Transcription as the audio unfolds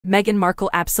Meghan Markle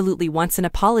absolutely wants an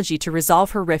apology to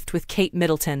resolve her rift with Kate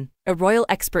Middleton. A royal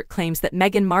expert claims that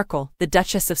Meghan Markle, the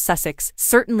Duchess of Sussex,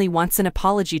 certainly wants an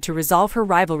apology to resolve her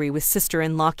rivalry with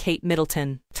sister-in-law Kate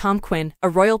Middleton. Tom Quinn, a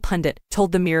royal pundit,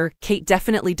 told the Mirror, "Kate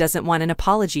definitely doesn't want an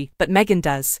apology, but Meghan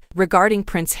does." Regarding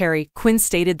Prince Harry, Quinn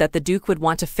stated that the Duke would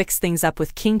want to fix things up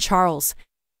with King Charles,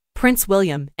 Prince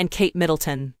William, and Kate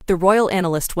Middleton. The royal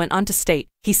analyst went on to state,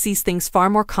 he sees things far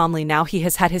more calmly now he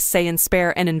has had his say in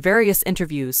Spare and in various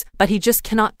interviews, but he just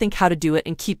cannot think how to do it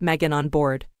and keep Meghan on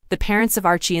board. The parents of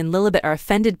Archie and Lilibet are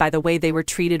offended by the way they were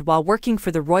treated while working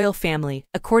for the royal family,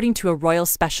 according to a royal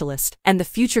specialist, and the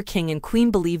future king and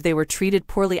queen believe they were treated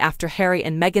poorly after Harry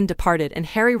and Meghan departed and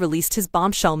Harry released his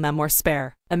bombshell memoir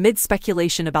Spare. Amid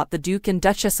speculation about the Duke and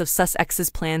Duchess of Sussex's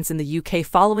plans in the UK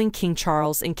following King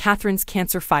Charles and Catherine's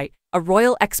cancer fight, a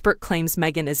royal expert claims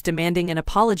Meghan is demanding an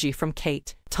apology from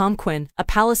Kate. Tom Quinn, a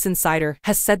palace insider,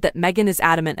 has said that Meghan is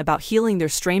adamant about healing their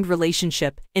strained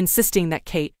relationship, insisting that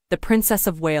Kate, the Princess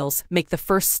of Wales, make the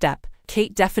first step.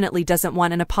 Kate definitely doesn't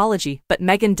want an apology, but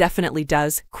Meghan definitely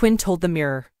does, Quinn told the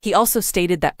Mirror. He also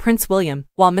stated that Prince William,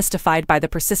 while mystified by the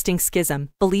persisting schism,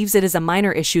 believes it is a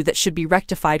minor issue that should be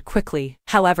rectified quickly.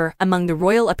 However, among the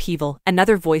royal upheaval,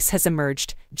 another voice has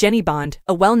emerged. Jenny Bond,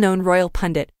 a well-known royal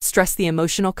pundit, stressed the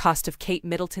emotional cost of Kate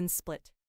Middleton's split.